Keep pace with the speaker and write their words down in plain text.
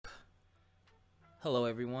Hello,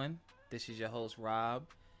 everyone. This is your host, Rob,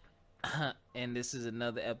 and this is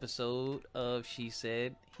another episode of She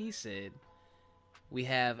Said, He Said. We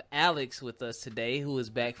have Alex with us today, who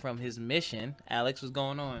is back from his mission. Alex, what's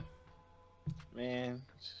going on? Man,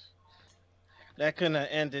 that couldn't have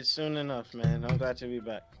ended soon enough, man. I'm glad to be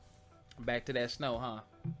back. Back to that snow, huh?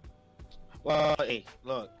 Well, hey,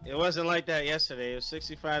 look, it wasn't like that yesterday. It was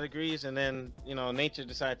 65 degrees, and then, nature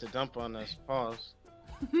decided to dump on us. Pause.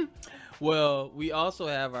 Well, we also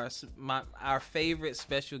have our favorite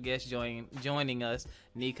special guest joining us.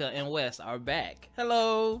 Nika and Wes are back.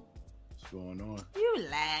 Hello. What's going on? You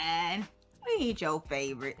lying. We ain't your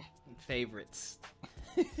favorites.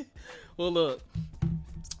 Well, look,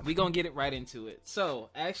 we gonna get it right into it.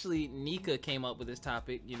 So, actually, Nika came up with this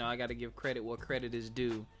topic. I got to give credit where credit is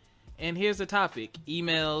due. And here's the topic: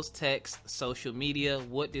 emails, text, social media.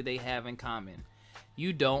 What do they have in common?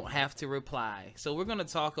 You don't have to reply. So we're going to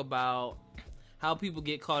talk about how people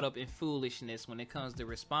get caught up in foolishness when it comes to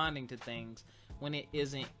responding to things when it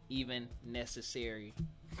isn't even necessary.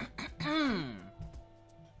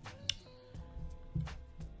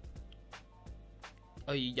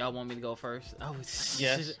 Oh, y'all want me to go first? Oh,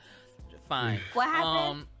 yes. Fine. What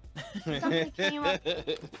happened? Something came up.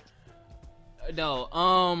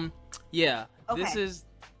 No. Yeah. Okay.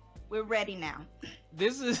 We're ready now.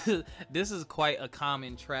 This is quite a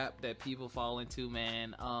common trap that people fall into,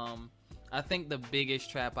 man. I think the biggest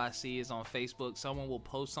trap I see is on Facebook. Someone will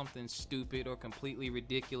post something stupid or completely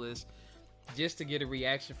ridiculous just to get a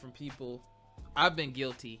reaction from people. I've been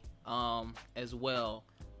guilty as well.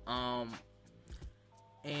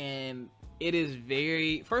 And it is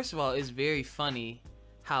first of all, it's very funny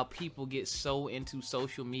how people get so into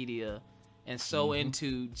social media and so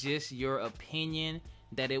into just your opinion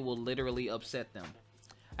that it will literally upset them.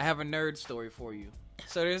 I have a nerd story for you.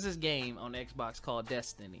 So there's this game on Xbox called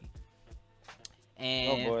Destiny.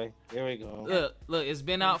 And oh boy, here we go. Look, it's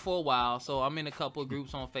been out for a while, so I'm in a couple of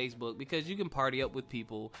groups on Facebook because you can party up with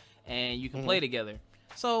people and you can play together.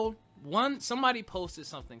 So somebody posted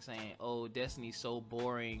something saying, "Oh, Destiny's so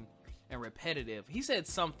boring and repetitive." He said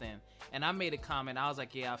something, and I made a comment. I was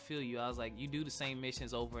like, "Yeah, I feel you." I was like, "You do the same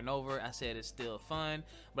missions over and over." I said it's still fun,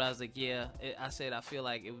 but I was like, "Yeah." I said I feel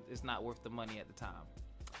like it's not worth the money at the time.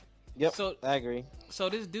 Yep. So I agree. So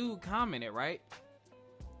this dude commented, right?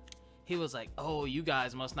 He was like, "Oh, you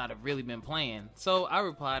guys must not have really been playing." So I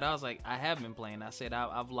replied, I was like, "I have been playing." I said,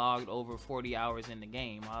 I've logged over 40 hours in the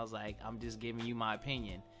game. I was like, "I'm just giving you my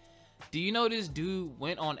opinion." Do you know this dude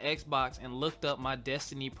went on Xbox and looked up my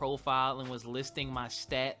Destiny profile and was listing my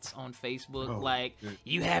stats on Facebook?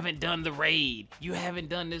 You haven't done the raid. You haven't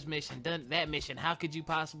done this mission, done that mission. How could you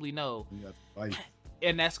possibly know?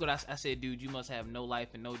 And that's what I said, dude, you must have no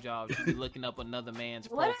life and no job. You be looking up another man's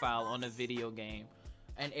profile on a video game.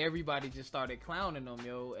 And everybody just started clowning him,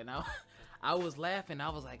 yo. And I was laughing. I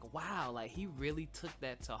was like, wow, like he really took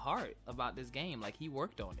that to heart about this game. Like he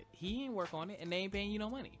worked on it. He ain't work on it and they ain't paying you no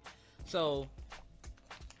money. So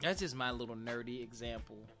that's just my little nerdy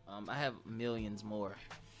example. I have millions more.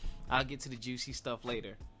 I'll get to the juicy stuff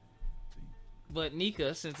later. But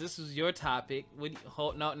Nika, since this was your topic, never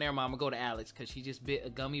mind. I'm gonna go to Alex because she just bit a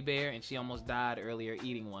gummy bear and she almost died earlier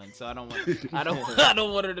eating one. So I don't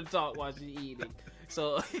want her to talk while she's eating.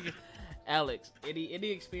 So, Alex,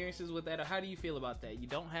 any experiences with that, or how do you feel about that? You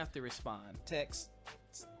don't have to respond. Text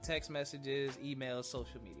messages, emails,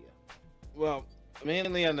 social media. Well,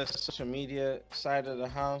 mainly on the social media side of the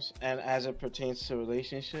house, and as it pertains to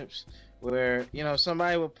relationships, where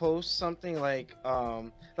somebody will post something like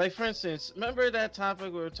for instance, remember that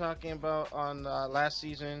topic we were talking about on last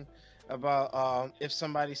season about if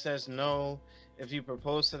somebody says no if you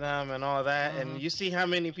propose to them and all that, and you see how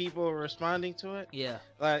many people are responding to it. Yeah.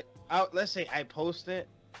 Like, let's say I post it,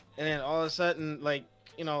 and then all of a sudden,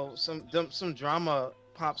 some drama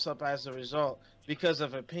pops up as a result because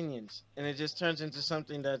of opinions, and it just turns into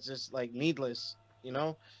something that's just like needless,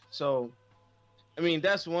 So, I mean,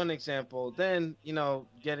 that's one example. Then,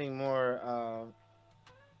 getting more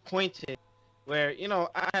pointed, where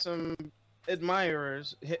I had some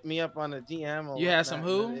admirers hit me up on a DM. You had some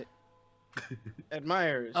who?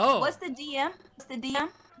 Admirers. Oh, What's the DM?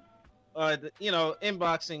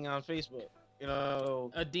 Inboxing on Facebook.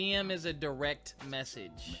 A DM is a direct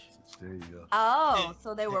message. There you go. Oh,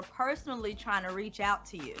 so they were personally trying to reach out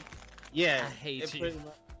to you. Yeah, I hate you.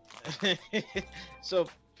 So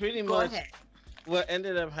pretty Go much ahead. what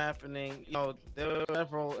ended up happening, there were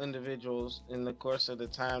several individuals in the course of the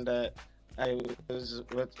time that I was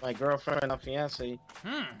with my girlfriend, my fiance,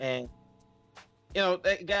 and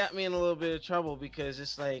that got me in a little bit of trouble because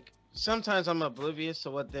it's like sometimes I'm oblivious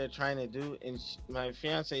to what they're trying to do, and my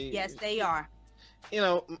fiance. Yes, they are. you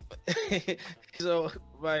know, so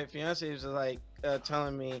my fiance was like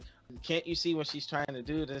telling me, "Can't you see what she's trying to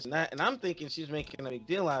do? This and that." And I'm thinking she's making a big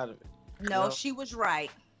deal out of it. No, know? she was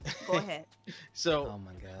right. Go ahead. So Oh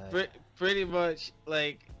my god. pretty much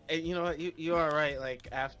like, and you know what, you are right. Like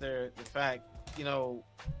after the fact, you know,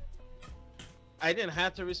 I didn't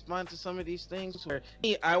have to respond to some of these things where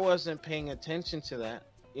I wasn't paying attention to that,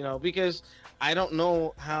 you know, because I don't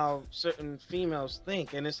know how certain females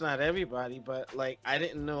think, and it's not everybody, but like I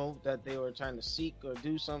didn't know that they were trying to seek or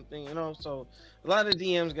do something, you know. So a lot of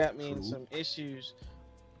DMs got me in some issues,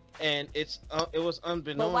 and it was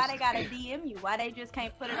unbeknownst. But why they gotta DM you? Why they just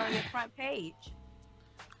can't put it on your front page?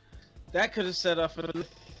 That could have set up a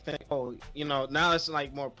thing. Oh, you know, now it's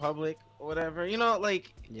like more public or whatever. You know,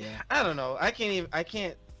 like Yeah. I don't know. I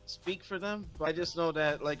can't speak for them, but I just know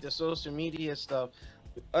that like the social media stuff,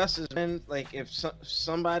 us as men, like if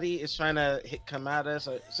somebody is trying to come at us,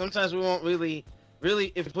 or sometimes we won't really,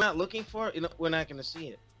 if we're not looking for it, you know, we're not gonna see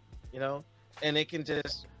it, you know, and it can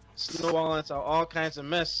just snowball into all kinds of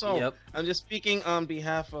mess. So Yep. I'm just speaking on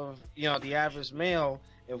behalf of, you know, the average male.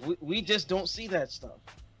 If we just don't see that stuff,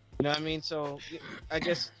 you know what I mean? So I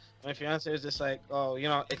guess my fiance is just like, oh, you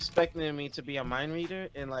know, expecting me to be a mind reader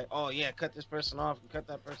and like, oh yeah, cut this person off and cut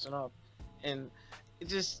that person off, and it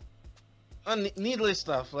just needless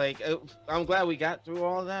stuff. Like I'm glad we got through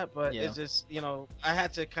all that, but Yeah. it's just, you know, I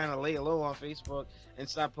had to kind of lay low on Facebook and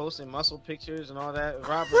stop posting muscle pictures and all that.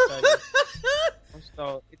 Robert,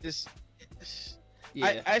 so it just.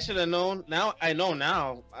 Yeah. I should have known. Now I know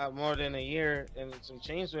now, more than a year and some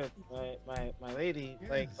change with my lady. Yes.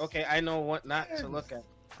 Like, okay, I know what not to look at.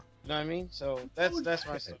 You know what I mean? So that's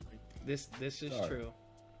my story. This is Sorry. true.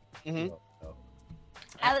 hmm No, no.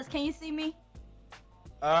 Alex, can you see me?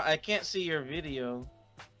 I can't see your video.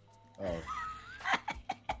 Oh,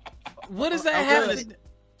 What does that I'm have? gonna- To...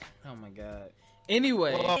 Oh my god.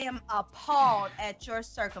 Anyway, Well, I am appalled at your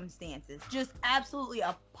circumstances. Just absolutely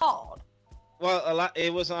appalled. Well,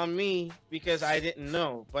 it was on me because I didn't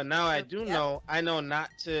know, but now I do Yep. know. I know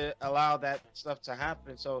not to allow that stuff to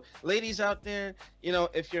happen. So, ladies out there, you know,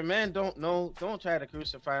 if your man don't know, don't try to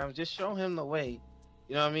crucify him. Just show him the way.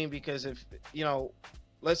 You know what I mean? Because if, you know,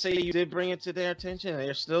 let's say you did bring it to their attention and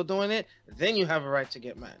they're still doing it, then you have a right to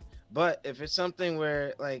get mad. But if it's something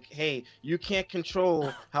where, like, hey, you can't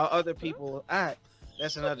control how other people act,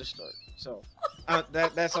 that's another story. So,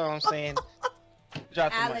 that's all I'm saying.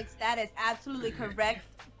 Drop the mic. Alex, that is absolutely correct.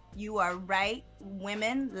 You are right.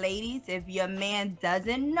 Women, ladies, if your man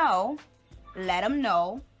doesn't know, let him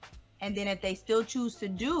know. And then if they still choose to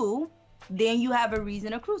do, then you have a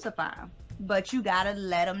reason to crucify him. But you gotta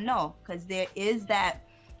let them know, because there is that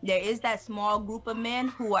small group of men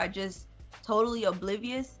who are just totally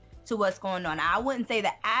oblivious to what's going on. I wouldn't say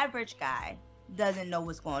the average guy doesn't know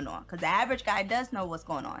what's going on, because the average guy does know what's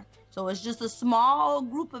going on. So it's just a small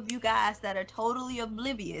group of you guys that are totally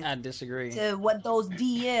oblivious I disagree. to what those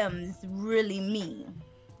DMs really mean.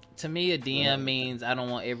 To me, a DM means I don't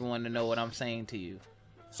want everyone to know what I'm saying to you.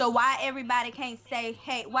 So why everybody can't say,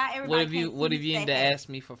 hey, why everybody What if you can't What if you say, need to hey? ask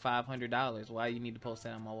me for $500? Why you need to post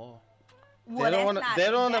that on my wall? Well, They don't that's wanna- not- they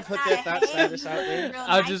don't wanna that's put not their a thought hey, status you out look there. real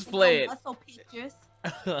I'll nice just with play no it. muscle pictures.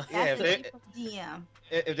 Yeah, That's a if cheap DM.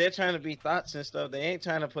 if they're trying to be thoughts and stuff, they ain't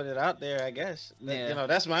trying to put it out there. I guess. Yeah. You know,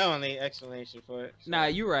 that's my only explanation for it. So. Nah,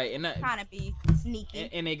 you're right, and Trying to be sneaky.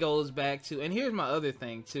 and it goes back to, and here's my other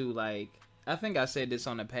thing too. Like, I think I said this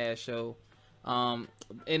on the past show, and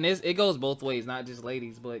it goes both ways, not just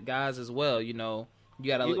ladies, but guys as well. You know, you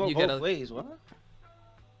gotta You go you both gotta. ways. What?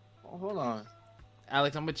 Oh, hold on.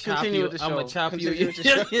 Alex, I'm gonna chop Continue you. with the I'm gonna show. chop Continue you. with the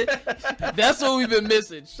show. That's what we've been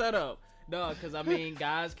missing. Shut up. No, because I mean,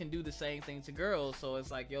 guys can do the same thing to girls, so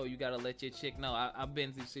it's like, yo, you gotta let your chick know. I've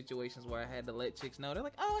been through situations where I had to let chicks know. They're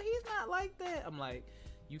like, oh, he's not like that. I'm like,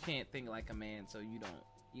 you can't think like a man, so you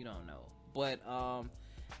don't know. But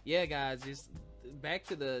yeah, guys, just back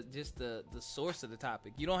to the source of the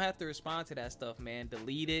topic. You don't have to respond to that stuff, man.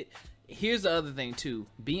 Delete it. Here's the other thing too.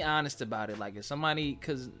 Be honest about it. Like, if somebody,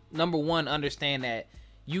 because number one, understand that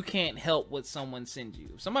you can't help what someone sends you.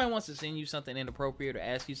 If somebody wants to send you something inappropriate or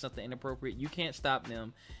ask you something inappropriate, you can't stop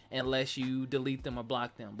them unless you delete them or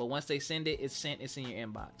block them. But once they send it, it's sent. It's in your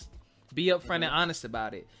inbox. Be upfront and honest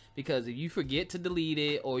about it, because if you forget to delete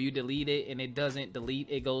it or you delete it and it doesn't delete,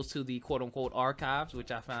 it goes to the quote-unquote archives,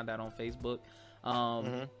 which I found out on Facebook.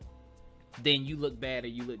 Then you look bad or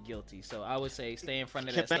you look guilty. So I would say stay in front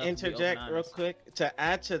of that Can stuff. I and be open interject and real honest. quick to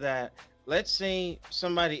add to that? Let's say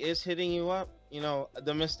somebody is hitting you up. You know,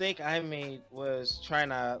 the mistake I made was trying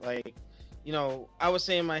to like I would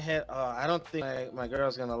say in my head, I don't think my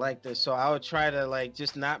girl's gonna like this, so I would try to like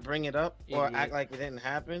just not bring it up or Idiot. act like it didn't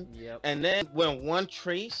happen. Yep. And then when one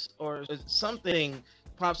trace or something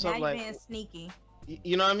pops Now up, you're like being sneaky.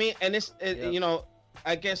 you know what I mean, and Yep.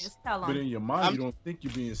 I guess Just tell But them. in your mind, I'm- you don't think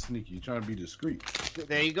you're being sneaky. You're trying to be discreet.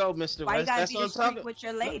 there you go, Mr. Why you West. gotta That's be what I'm discreet talking. with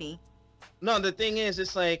your lady? No, the thing is,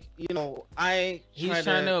 it's like He's trying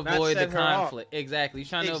to not avoid the set her off. conflict. Exactly. He's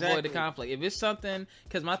trying to avoid the Exactly. conflict. If it's something,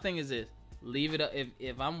 because my thing is this: leave it up.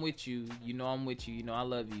 If I'm with you, I'm with you. I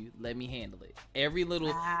love you. Let me handle it. Every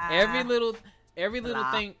little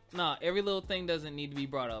Blah. thing. No, every little thing doesn't need to be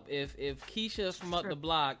brought up. If Keisha from up True. the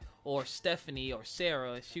block or Stephanie or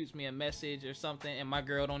Sarah shoots me a message or something, and my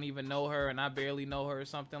girl don't even know her and I barely know her or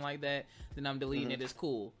something like that, then I'm deleting it. It's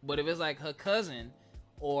cool. But if it's like her cousin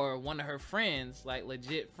or one of her friends, like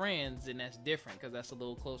legit friends, then that's different because that's a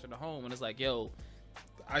little closer to home. And it's like, yo,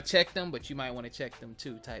 I checked them, but you might want to check them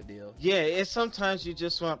too, type deal. Yeah, it's sometimes you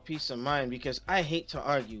just want peace of mind because I hate to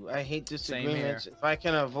argue. I hate Same disagreements. here. If I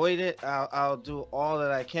can avoid it, I'll do all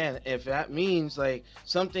that I can. If that means like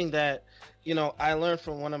something that I learned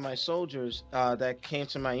from one of my soldiers that came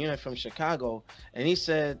to my unit from Chicago, and he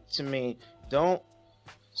said to me, "Don't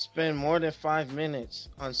spend more than 5 minutes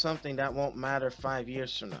on something that won't matter 5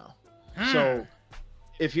 years from now." So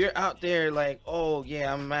if you're out there like, oh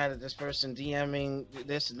yeah, I'm mad at this person DMing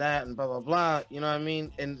this and that and blah blah blah, you know what I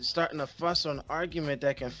mean, and starting a fuss or an argument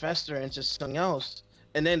that can fester into something else,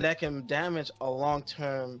 and then that can damage a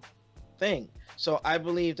long-term thing. So I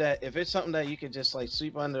believe that if it's something that you could just like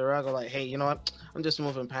sweep under the rug or like, hey, you know what, I'm just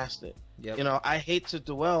moving past it. Yep. I hate to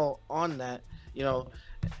dwell on that.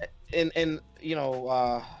 And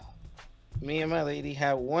me and my lady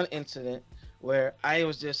had one incident where I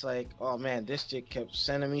was just like, oh man, this chick kept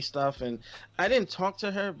sending me stuff, and I didn't talk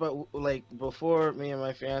to her, but like before me and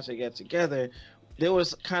my fiance got together, there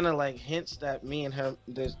was kind of like hints that me and her,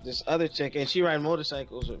 this other chick, and she ride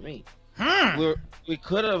motorcycles with me. We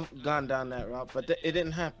could have gone down that route, but it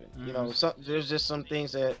didn't happen. There's just some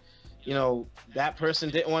things that that person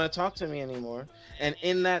didn't want to talk to me anymore, and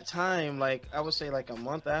in that time, like I would say like a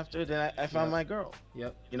month after, then I found my girl.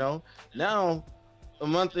 Yep. Now a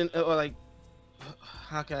month in, or like,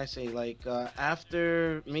 how can I say, like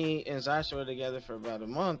after me and Zasha were together for about a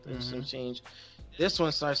month and some change, this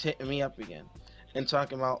one starts hitting me up again and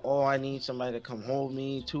talking about, oh, I need somebody to come hold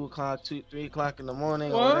me 2 o'clock, 3 o'clock in the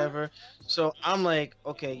morning or whatever. So I'm like,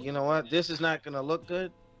 okay, you know what, this is not gonna look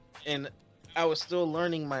good. And I was still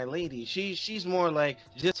learning my lady. She's more like,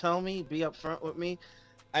 just tell me, be upfront with me.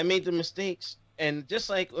 I made the mistakes, and just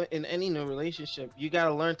like in any new relationship, you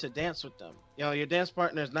gotta learn to dance with them. Your dance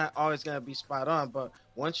partner is not always gonna be spot on, but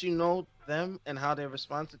once you know them and how they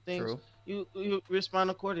respond to things, True. you respond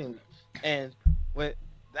accordingly. And with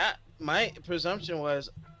that, my presumption was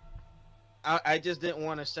I just didn't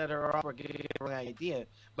want to set her off or give her the wrong idea.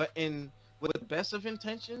 But with the best of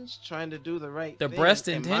intentions, trying to do the right The thing, breast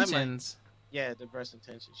in my mind- intentions. yeah, the breast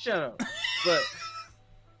intentions. Shut up. But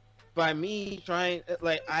by me trying,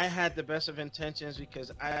 like, I had the best of intentions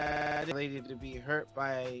because I didn't want my lady to be hurt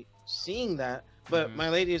by seeing that. But my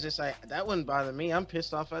lady is just like, that wouldn't bother me. I'm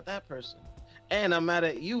pissed off at that person, and I'm mad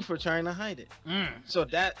at you for trying to hide it. So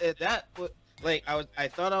that like I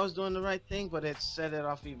thought I was doing the right thing, but it set it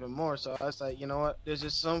off even more. So I was like, you know what? There's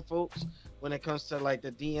just some folks when it comes to like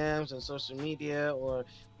the DMs and social media, or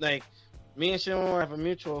like me and Shimon have a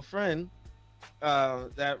mutual friend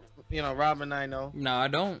that Rob and I know. No, I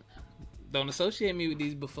don't. Don't associate me with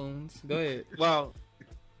these buffoons. Go ahead. Well,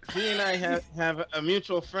 he and I have a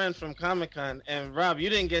mutual friend from Comic-Con, and Rob, you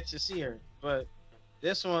didn't get to see her, but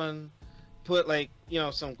this one put like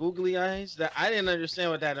some googly eyes that I didn't understand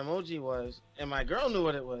what that emoji was, and my girl knew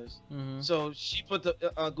what it was. So she put the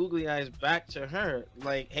googly eyes back to her,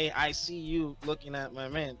 like, hey, I see you looking at my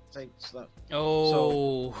man type stuff.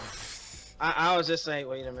 Oh. I was just like,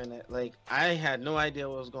 wait a minute, like I had no idea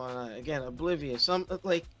what was going on. Again, oblivious. Some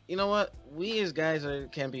like, you know what, we as guys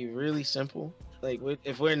can be really simple. Like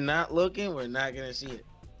if we're not looking, we're not gonna see it.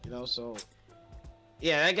 So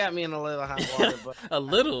yeah, that got me in a little hot water. But A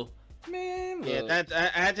little. Man, yeah, look. that I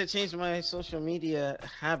had to change my social media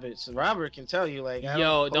habits. Robert can tell you, like, I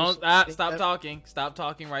Yo, don't post stop talking. Stop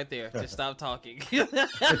talking right there. Just stop talking. Hey,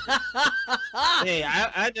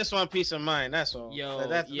 I just want peace of mind. That's all. Yo,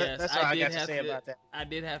 that's all I got to say about that. I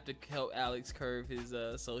did have to help Alex curve his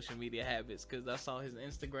social media habits because I saw his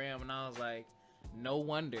Instagram and I was like, no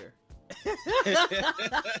wonder.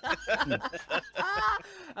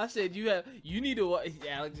 I said you need to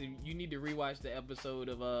Alex, you need to rewatch the episode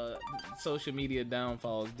of social media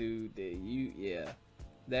downfalls, dude.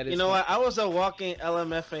 That is. You know what? I was a walking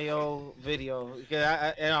LMFAO video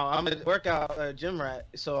because I'm a workout gym rat,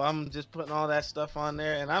 so I'm just putting all that stuff on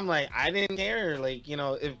there, and I'm like, I didn't care. Like,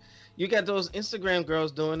 if you got those Instagram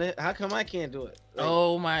girls doing it, how come I can't do it? Like,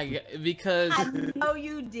 Oh my god! Because I know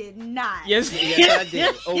you did not. yes, yes, I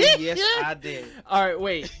did. Oh, yes, I did. All right,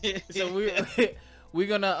 wait. So we're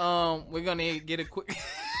gonna get a quick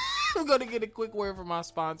we're gonna get a quick word from our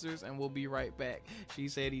sponsors, and we'll be right back. She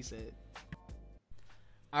said, he said.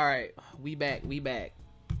 All right, we back.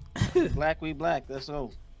 Black, we black. Let's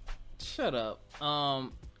go. Shut up.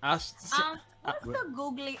 What's the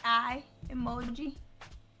googly eye emoji?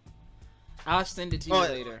 I'll send it to you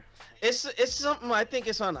later. It's something, I think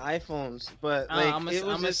it's on iPhones, but like I'm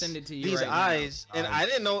gonna send it to you. These right eyes, now. and I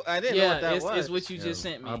didn't know what that was. It's what you just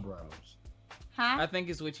sent me. Eyebrows. Huh? I think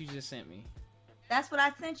it's what you just sent me. That's what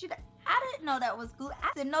I sent you. I didn't know that was good. I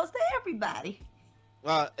said no to everybody.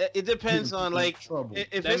 It depends on like Trouble. if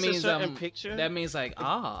That it's a means certain picture. That means like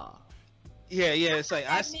Yeah, it's like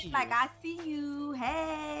I see you. Like I see you.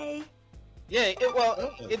 Hey. Yeah,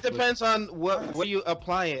 it depends on where you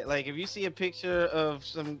apply it. Like if you see a picture of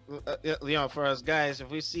some, for us guys, if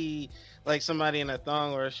we see like somebody in a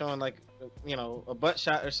thong or showing like, a butt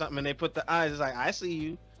shot or something, and they put the eyes, it's like I see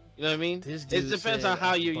you. You know what I mean? It depends on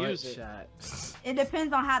how you use it. It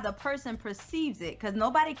depends on how the person perceives it, because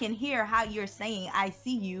nobody can hear how you're saying "I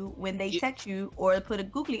see you" when they text you or put a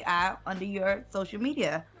googly eye under your social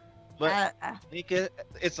media. But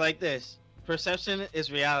it's like this: perception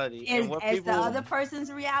is reality. It's the other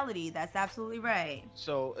person's reality. That's absolutely right.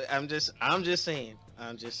 So I'm just saying.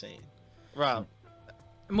 Rob,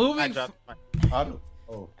 Moving. Oh.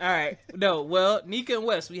 All right. No. Well, Nika and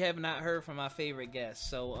Wes, we have not heard from my favorite guest.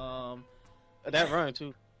 So that rhymed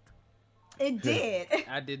too. It did.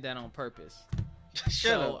 I did that on purpose.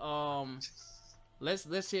 Shut up.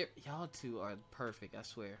 Let's hear. Y'all two are perfect. I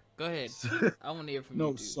swear. Go ahead. I want to hear from No,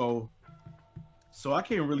 you. Dude. so I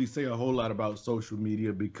can't really say a whole lot about social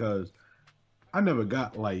media because I never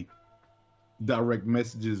got like direct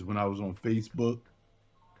messages when I was on Facebook.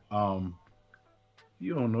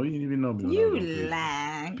 You don't know. You didn't even know me. You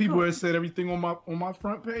lying. People have said everything on my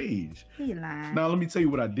front page. He lying. Now let me tell you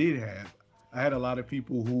what I did have. I had a lot of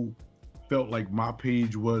people who felt like my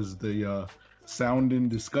page was the sounding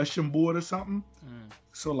discussion board or something.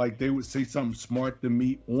 So like they would say something smart to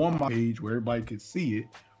me on my page where everybody could see it,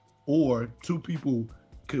 or two people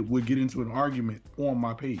would get into an argument on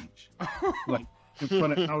my page, like in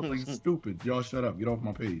front of. I was like, stupid, y'all shut up, get off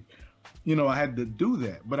my page. I had to do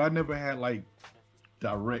that, but I never had like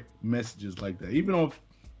direct messages like that. Even on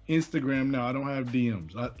Instagram now, I don't have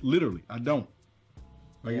DMs. I don't.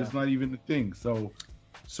 Like it's not even a thing. So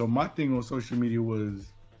my thing on social media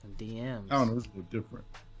was DMs. I don't know. It's a little different.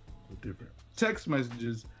 Text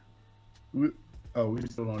messages. We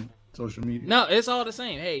still on social media? No, it's all the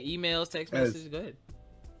same. Hey, emails, text messages, go ahead.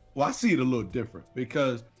 Well, I see it a little different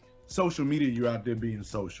because social media, you're out there being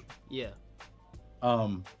social. Yeah.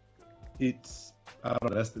 It's I don't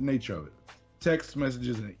know. That's the nature of it. Text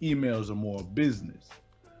messages and emails are more business.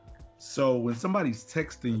 So when somebody's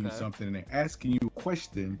texting you something and they're asking you a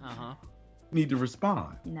question, you need to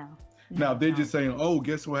respond. No. Now, if they're just saying, oh,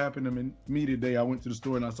 guess what happened to me today? I went to the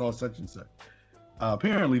store and I saw such and such.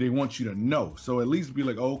 Apparently, they want you to know. So at least be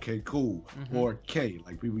like, okay, cool. Or K,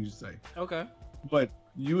 like people used to say. Okay. But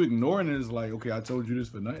you ignoring it is like, okay, I told you this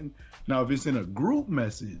for nothing. Now, if it's in a group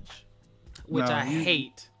message. Which I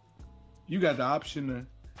hate. You got the option to,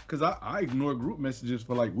 because I ignore group messages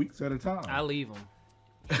for like weeks at a time. I leave them.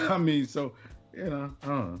 I mean, so,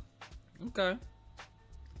 Okay.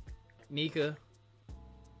 Nika.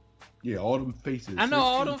 Yeah, all them faces. I know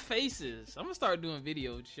all them faces. I'm gonna start doing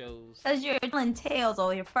video shows. Because you're telling tales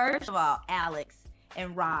over here. First of all, Alex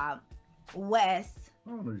and Rob, Wes,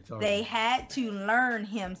 they had to learn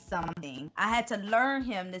him something. I had to learn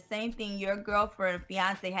him the same thing your girlfriend and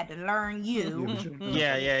fiance had to learn you.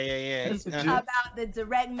 Yeah.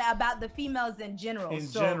 About the females in general.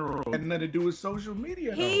 In general, had nothing to do with social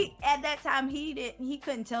media. At that time he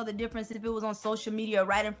couldn't tell the difference if it was on social media or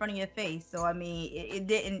right in front of your face. So I mean, it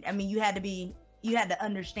didn't. I mean, you had to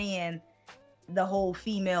understand the whole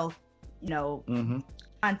female,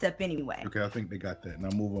 concept anyway. Okay, I think they got that. Now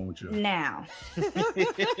move on with you. Now.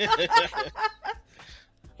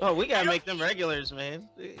 Oh, we gotta make them regulars, man.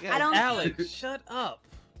 Alex, shut up.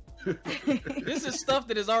 This is stuff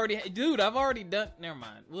that is already, dude. I've already done. Never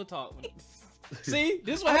mind. We'll talk. See,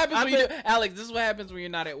 this is what happens when Alex. This is what happens when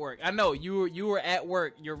you're not at work. I know you were at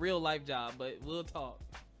work, your real life job, but we'll talk.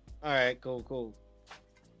 All right, cool.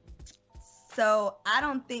 So I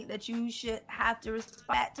don't think that you should have to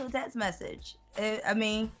respond to a text message. I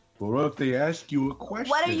mean, Or if they ask you a question.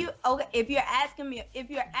 What are you? Okay, if you're asking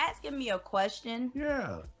me a question,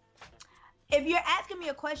 Yeah. if you're asking me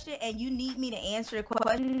a question and you need me to answer the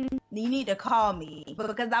question, you need to call me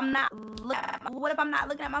because I'm not. What if I'm not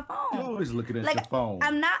looking at my You're phone? always looking at Like, your phone.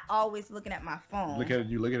 I'm not always looking at my phone. Look at it.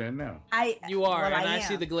 You look at it now. You are, well, and I am.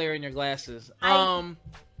 see the glare in your glasses. I-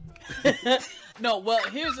 No, well,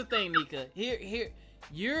 here's the thing, Nika.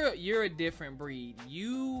 You're a different breed.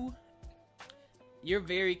 You're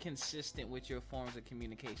very consistent with your forms of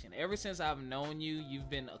communication. Ever since I've known you,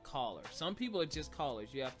 you've been a caller. Some people are just callers.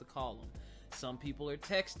 You have to call them. Some people are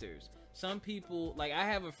texters. Some people, like I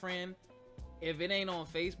have a friend, if it ain't on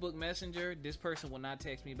Facebook Messenger, this person will not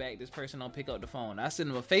text me back. This person don't pick up the phone. I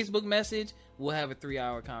send them a Facebook message, we'll have a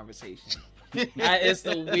 3-hour conversation. It's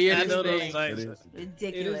the weirdest I know those thing. types.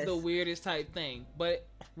 Ridiculous. It is the weirdest type thing. But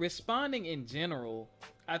responding in general,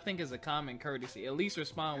 I think is a common courtesy. At least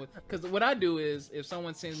respond with, because what I do is if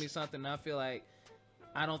someone sends me something and I feel like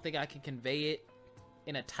I don't think I can convey it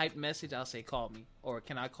in a typed message, I'll say call me, or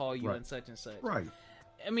can I call you Right. and such and such. Right.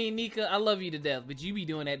 I mean, Nika, I love you to death, but you be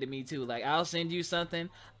doing that to me too. Like, I'll send you something.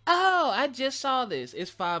 Oh, I just saw this.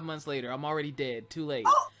 It's 5 months later. I'm already dead. Too late.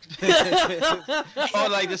 Oh,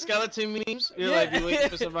 like the skeleton memes? You're like, you waiting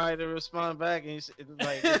for somebody to respond back, and it's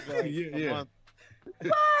like Yeah, a yeah. month.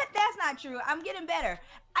 What? That's not true. I'm getting better.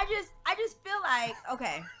 I just feel like,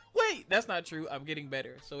 okay, Wait, that's not true. I'm getting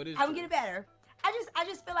better. So it is. I'm true. getting better. I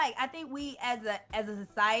just feel like I think we as a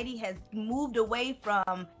society has moved away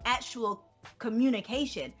from actual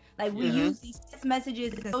communication. Like we use these text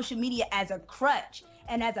messages and social media as a crutch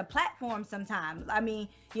and as a platform sometimes. I mean,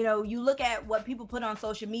 you know, you look at what people put on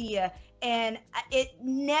social media and it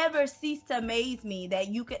never ceased to amaze me that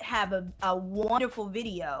you could have a wonderful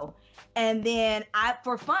video and then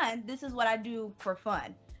for fun, this is what I do for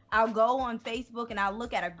fun. I'll go on Facebook and I'll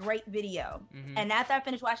look at a great video. Mhm. And after I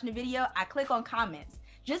finish watching the video, I click on comments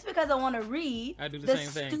just because I want to read I do the same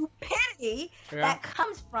thing. stupidity Yeah. that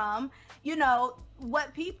comes from, you know,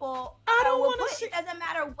 what people I don't will wanna put. see- It doesn't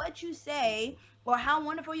matter what you say or how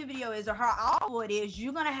wonderful your video is or how awful it is,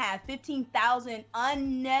 you're going to have 15,000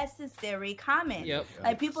 unnecessary comments. Yep.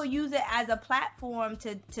 Like people use it as a platform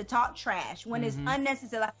to talk trash when it's Mhm.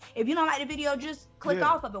 unnecessary. Like, if you don't like the video, just click Yeah,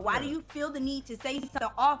 off of it. Why do yeah. you feel the need to say something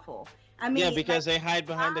awful? I mean, Yeah, because like, they hide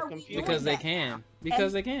behind the how are we computer. Because doing they that can. now?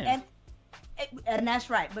 Because they can. And that's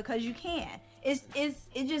right, because you can.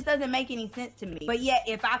 It just doesn't make any sense to me. But yet,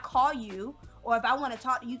 if I call you or if I want to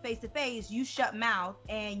talk to you face to face, you shut mouth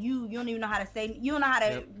and you don't even know how to say. You don't know how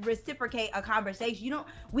to Yep. reciprocate a conversation.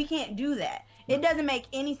 We can't do that. It doesn't make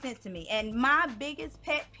any sense to me. And my biggest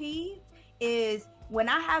pet peeve is when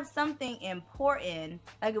I have something important,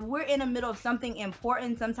 like if we're in the middle of something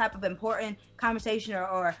important, some type of important conversation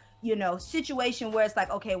or you know situation where it's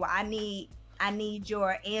like, okay, well I need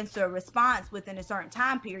your answer response within a certain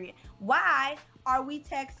time period. Why are we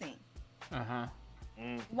texting? Uh-huh.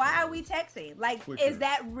 Why are we texting? Like, Quicker. is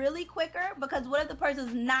that really quicker? Because what if the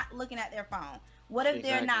person's not looking at their phone? What if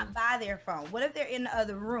they're not by their phone? What if they're in the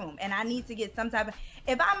other room and I need to get some type of...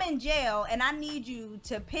 If I'm in jail and I need you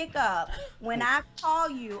to pick up when I call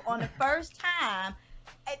you on the first time,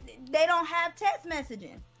 they don't have text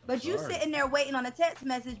messaging. But you Sorry. sitting there waiting on a text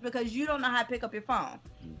message because you don't know how to pick up your phone.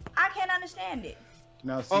 I can't understand it.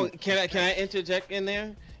 Now, see, Oh, can I interject in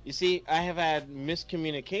there? You see, I have had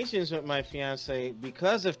miscommunications with my fiance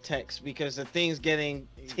because of text, because the things getting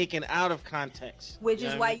taken out of context. Which You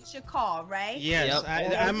is know why what you should call, right? Yes,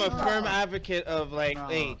 Yep. I'm a Oh. firm advocate of like, No.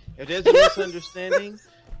 hey, if there's a misunderstanding,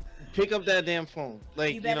 pick up that damn phone. Like,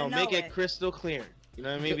 You you know, better make know it it. crystal clear. You know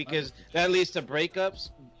what I mean? Because that leads to breakups,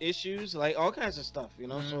 issues, like all kinds of stuff. You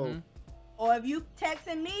know, so Mhm. Or if you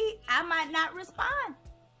texting me, I might not respond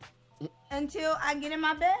until I get in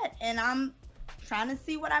my bed and I'm trying to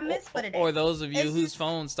see what I missed for today. Or those of you It's whose just-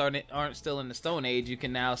 phones aren't still in the Stone Age, you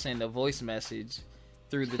can now send a voice message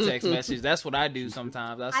through the text message. That's what I do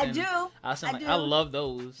sometimes. I send, do. I send I like, I do. love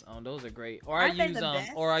those. Those are great. Or I Aren't they use the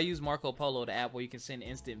best? or I use Marco Polo, the app where you can send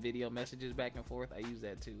instant video messages back and forth. I use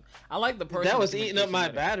that too. I like the person that was eating up my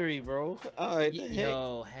better. battery, bro. Oh,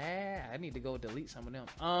 Yo, I need to go delete some of them.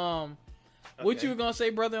 What you were gonna say,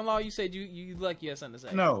 brother-in-law? You said you like you had something to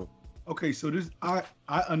say. no. Okay, so this I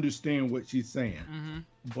understand what she's saying, Mm-hmm.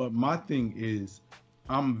 but my thing is,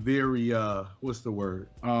 I'm very what's the word?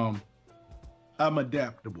 I'm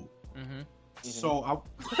adaptable. Mm-hmm. So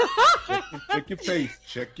check your face.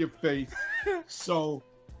 Check your face. So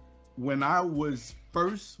when I was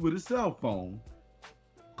first with a cell phone,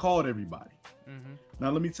 called everybody. Mm-hmm. Now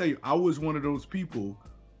let me tell you, I was one of those people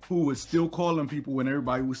who was still calling people when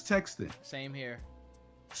everybody was texting. Same here.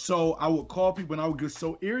 So I would call people and I would get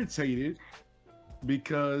so irritated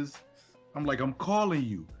because I'm like, I'm calling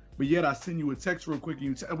you, but yet I send you a text real quick.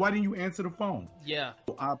 And why didn't you answer the phone? Yeah.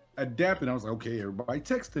 So I adapted. I was like, okay, everybody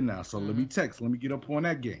texting now. So let me text. Let me get up on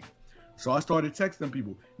that game. So I started texting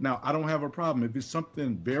people. Now, I don't have a problem. If it's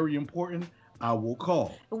something very important, I will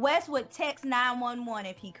call. Wes would text 911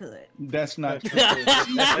 if he could. That's not true.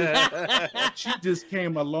 She just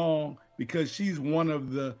came along because she's one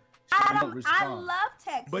of the... I love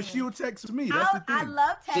texting. But she'll text me. That's the thing. I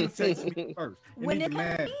love She'll texting. text me first. When it's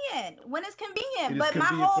convenient. When it's convenient. It is But my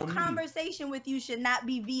convenient whole for me. conversation with you should not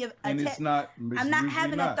be via a And text. it's not... I'm not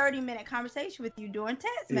having a 30-minute conversation with you during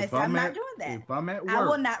text message. I'm not doing that. If I'm at work... I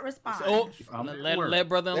will not respond. Oh, I'm at let work.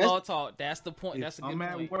 brother-in-law talk. That's the point. If That's a good I'm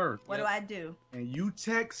point. at work... What do I do? And you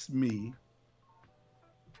text me...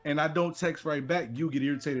 and I don't text right back, you get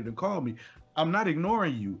irritated and call me. I'm not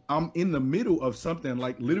ignoring you. I'm in the middle of something,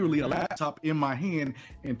 like literally a laptop in my hand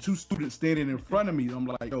and two students standing in front of me. I'm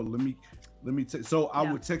like, yo, let me text. So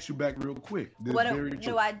I would text you back real quick. What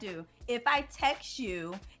do I do? If I text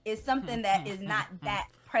you, it's something that is not that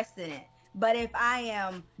precedent. But if I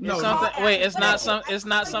am it's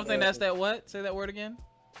not something that's that what? Say that word again.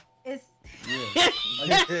 It's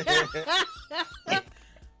Yeah.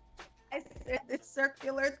 It's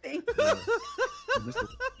circular thing. Yeah.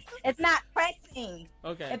 It's not pressing.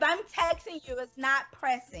 Okay. If I'm texting you, it's not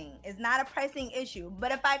pressing. It's not a pressing issue.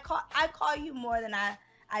 But if I call you more than I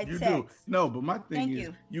You text. do. No, but my thing Thank is,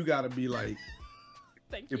 you gotta be like,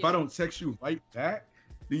 Thank if you. I don't text you right back,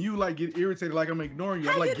 then you like get irritated, like I'm ignoring you.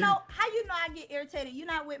 How I'm like, you know I get irritated? You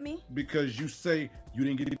not with me? because you say you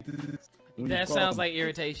didn't get this. when you That call sounds me. like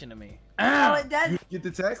irritation to me. No, it does. You get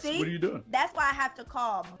the text. See? What are you doing? That's why I have to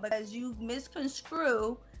call, because you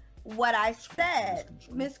misconstrue what I said.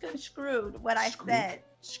 Misconstrued what I said.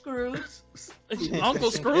 Screwed.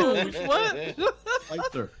 Uncle Scrooge. What? Like,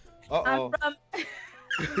 sir. I'm from.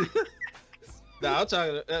 Nah, I'm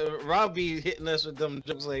talking. Rob be hitting us with them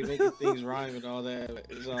jokes like making things rhyme and all that.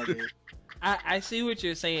 It's all good. I see what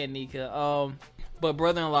you're saying, Nika. But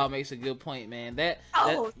brother-in-law makes a good point, man.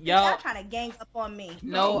 y'all trying to gang up on me.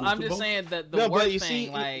 No, No, I'm it's just both. saying that the No, work but you thing, see,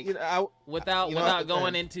 like, without without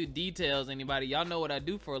going into details, anybody, y'all know what I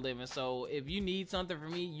do for a living. So if you need something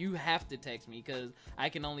from me, you have to text me, because I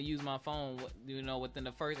can only use my phone. Within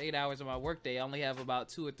the first 8 hours of my workday, I only have about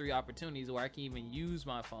 2 or 3 opportunities where I can even use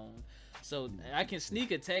my phone. So I can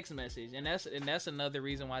sneak a text message, and that's another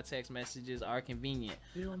reason why text messages are convenient.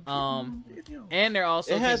 And they're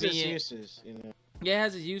also it has its convenient. uses, you know. Yeah, it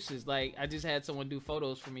has its uses. Like, I just had someone do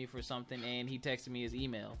photos for me for something, and he texted me his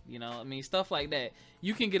email. Stuff like that.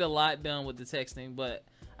 You can get a lot done with the texting, but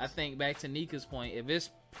I think back to Nika's point, if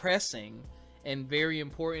it's pressing and very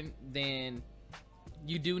important, then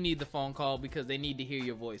you do need the phone call, because they need to hear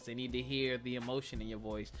your voice. They need to hear the emotion in your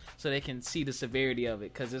voice so they can see the severity of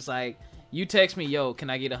it. Because it's like, you text me, yo,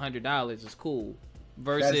 can I get $100? It's cool.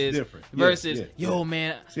 That's different. Yo,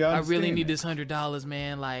 man, See, I really understand need that. this $100,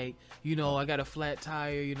 man. Like, I got a flat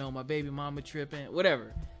tire, my baby mama tripping,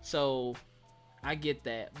 whatever. So I get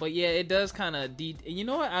that. But yeah, it does kind of you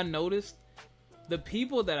know what I noticed? The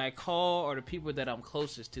people that I call, or the people that I'm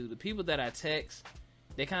closest to, the people that I text,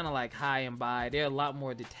 they kind of like high and by. They're a lot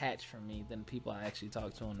more detached from me than people I actually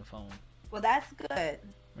talk to on the phone. Well, that's good.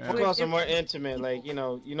 My calls are more intimate, like you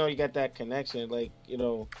got that connection, like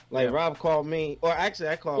Rob called me, or actually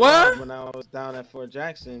I called Rob when I was down at Fort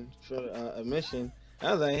Jackson for a mission.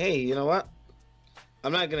 I was like, hey, you know what?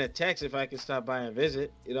 I'm not gonna text if I can stop by and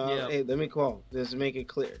visit. Hey, let me call. Just make it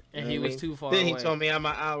clear. And he was too far Then away. he told me I'm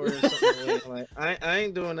an hour or something away. I'm like, I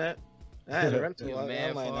ain't doing that. I had a rental. You're I'm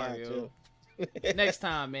mad like, far, nah, yo. chill. Next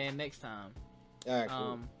time, man. Next time. All right,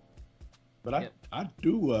 cool. But I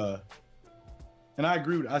do, and I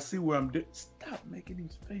agree with. I see where I'm. Stop making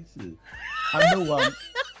these faces. I know I'm.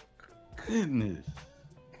 Goodness.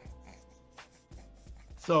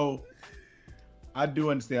 So, I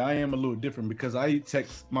do understand. I am a little different because I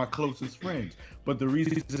text my closest friends, but the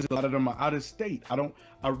reason is a lot of them are out of state. I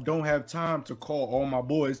don't have time to call all my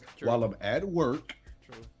boys while I'm at work,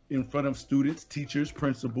 in front of students, teachers,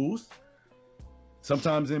 principals.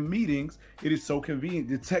 Sometimes in meetings, it is so convenient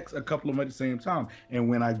to text a couple of them at the same time. And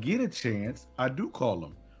when I get a chance, I do call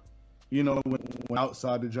them. When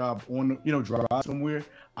outside the job, drive somewhere,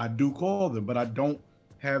 I do call them. But I don't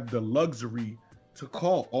have the luxury to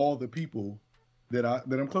call all the people that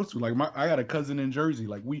I'm close to. Like I got a cousin in Jersey.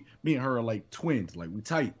 Like me and her are like twins. Like we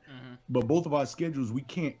tight. Mm-hmm. But both of our schedules, we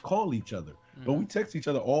can't call each other. Mm-hmm. But we text each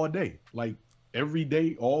other all day, like every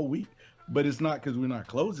day, all week. But it's not because we're not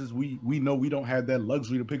close. It's we know we don't have that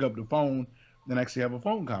luxury to pick up the phone and actually have a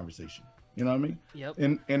phone conversation. You know what I mean?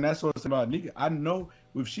 Yep. And that's what it's about Nika. I know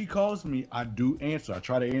if she calls me, I do answer. I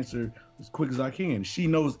try to answer as quick as I can. She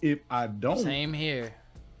knows if I don't Same here.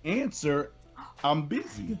 answer, I'm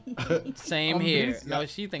busy. Same I'm here. busy. No,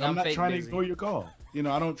 she think I'm I'm not fake trying busy. to ignore your call. I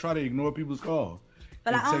don't try to ignore people's call.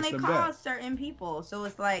 But and I text only them call back. certain people. So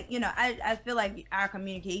it's like, I feel like our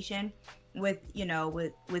communication with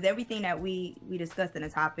everything that we discussed in the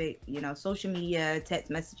topic, social media, text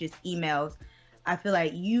messages, emails, I feel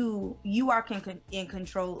like you are in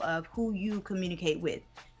control of who you communicate with.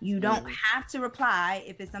 You don't have to reply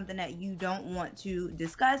if it's something that you don't want to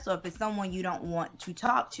discuss or if it's someone you don't want to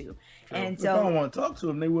talk to. And If I don't want to talk to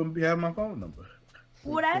them, they wouldn't be having my phone number.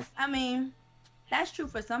 Well, that's true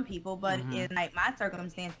for some people, but in like my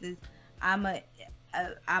circumstances, I'm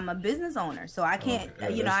a business owner, so I can't,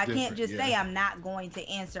 Okay. I can't just say I'm not going to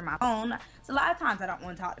answer my phone. So a lot of times I don't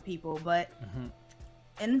want to talk to people, but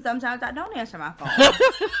and sometimes I don't answer my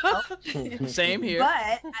phone. Same here.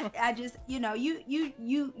 But I just,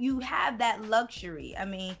 you have that luxury. I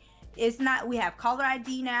mean, it's not. We have caller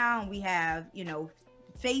ID now, and we have,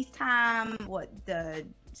 FaceTime, the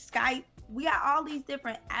Skype. We got all these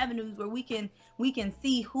different avenues where we can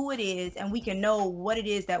see who it is, and we can know what it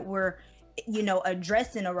is that we're,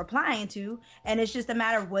 addressing or replying to, and it's just a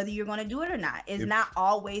matter of whether you're going to do it or not. It's not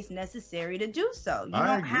always necessary to do so. You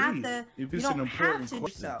don't have to. If You it's don't an have important to do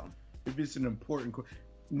question. so. If it's an important question.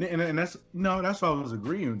 And that's what I was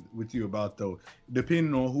agreeing with you about, though.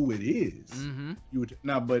 Depending on who it is, you would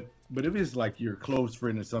now. But if it's like your close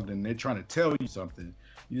friend or something, and they're trying to tell you something,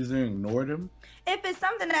 you just ignore them. If it's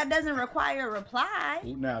something that doesn't require a reply,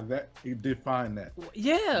 Now that you define that.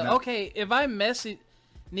 Yeah, Now- okay. If I message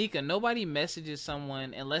Nika, nobody messages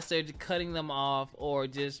someone unless they're cutting them off or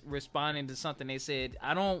just responding to something they said.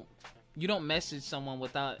 You don't message someone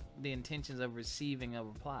without the intentions of receiving a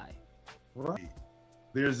reply. Right.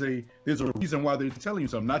 There's a reason why they're telling you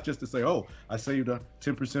something, not just to say, "Oh, I saved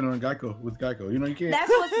 10% on Geico with Geico." You can't. that's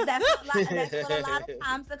what a lot of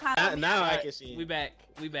times the comment. Now I can see We it. back.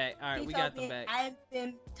 All right, He we told got them me back. I've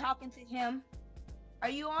been talking to him. Are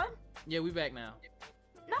you on? Yeah, we back now.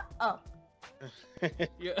 No. Oh.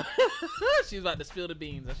 Yeah. She's about to spill the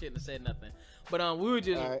beans. I shouldn't have said nothing. But we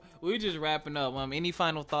were just wrapping up. Any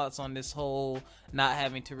final thoughts on this whole not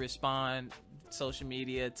having to respond, social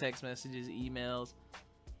media, text messages, emails?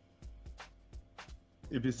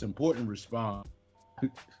 If it's important, respond.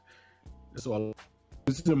 So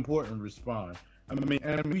this is important, respond. I mean,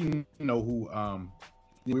 and we know who.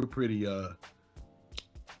 We're pretty.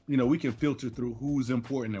 We can filter through who's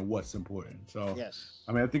important and what's important. So Yes.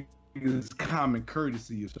 I mean, I think it's common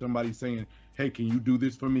courtesy if somebody's saying, "Hey, can you do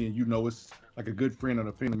this for me?" and it's like a good friend or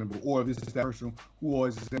a family member, or if it's that person who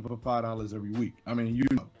always is in for $5 every week. I mean,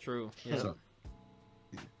 True. Yeah. So,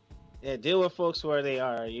 Yeah, deal with folks where they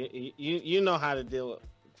are. You know how to deal with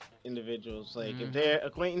individuals. Like if they're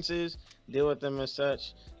acquaintances, deal with them as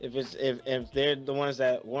such. If they're the ones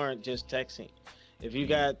that weren't just texting. If you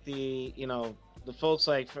got the folks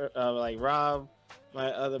like Rob, my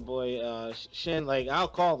other boy Shin, like I'll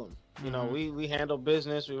call them. We handle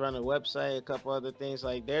business, we run a website, a couple other things.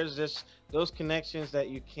 Like there's just those connections that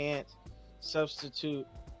you can't substitute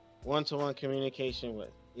one-to-one communication with.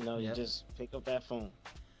 You just pick up that phone.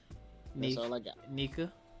 That's all I got.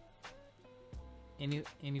 Nika, any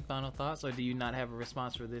final thoughts, or do you not have a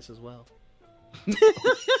response for this as well?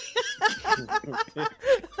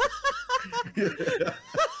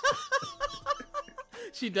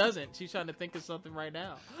 She doesn't. She's trying to think of something right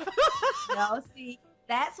now. No, see,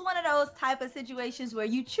 that's one of those type of situations where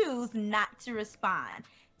you choose not to respond.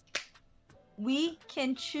 We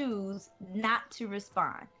can choose not to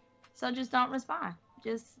respond. So just don't respond.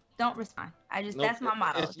 Just don't respond. That's my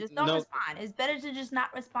motto. Just don't respond. It's better to just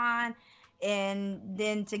not respond and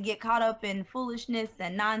then to get caught up in foolishness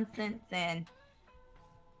and nonsense and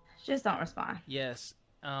just don't respond. Yes.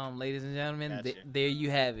 Ladies and gentlemen, Gotcha. there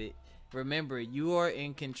you have it. Remember, you are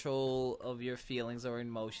in control of your feelings or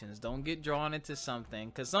emotions. Don't get drawn into something.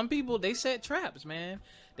 Because some people, they set traps, man.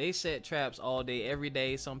 They set traps all day, every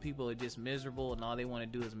day. Some people are just miserable, and all they want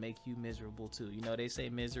to do is make you miserable, too. They say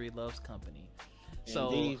misery loves company.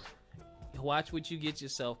 Indeed. So, watch what you get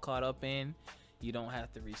yourself caught up in. You don't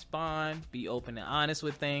have to respond. Be open and honest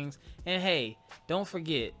with things. And, hey, don't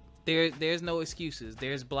forget, there's no excuses.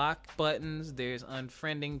 There's block buttons. There's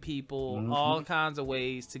unfriending people. All kinds of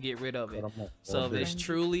ways to get rid of it. So if it's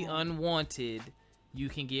truly unwanted, you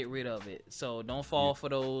can get rid of it. So don't fall for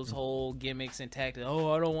those whole gimmicks and tactics.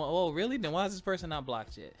 Oh, I don't want. Oh, really? Then why is this person not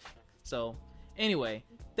blocked yet? So anyway,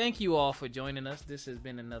 thank you all for joining us. This has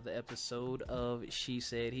been another episode of She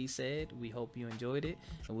Said, He Said. We hope you enjoyed it,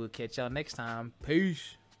 and we'll catch y'all next time.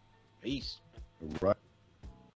 Peace. Peace. Right.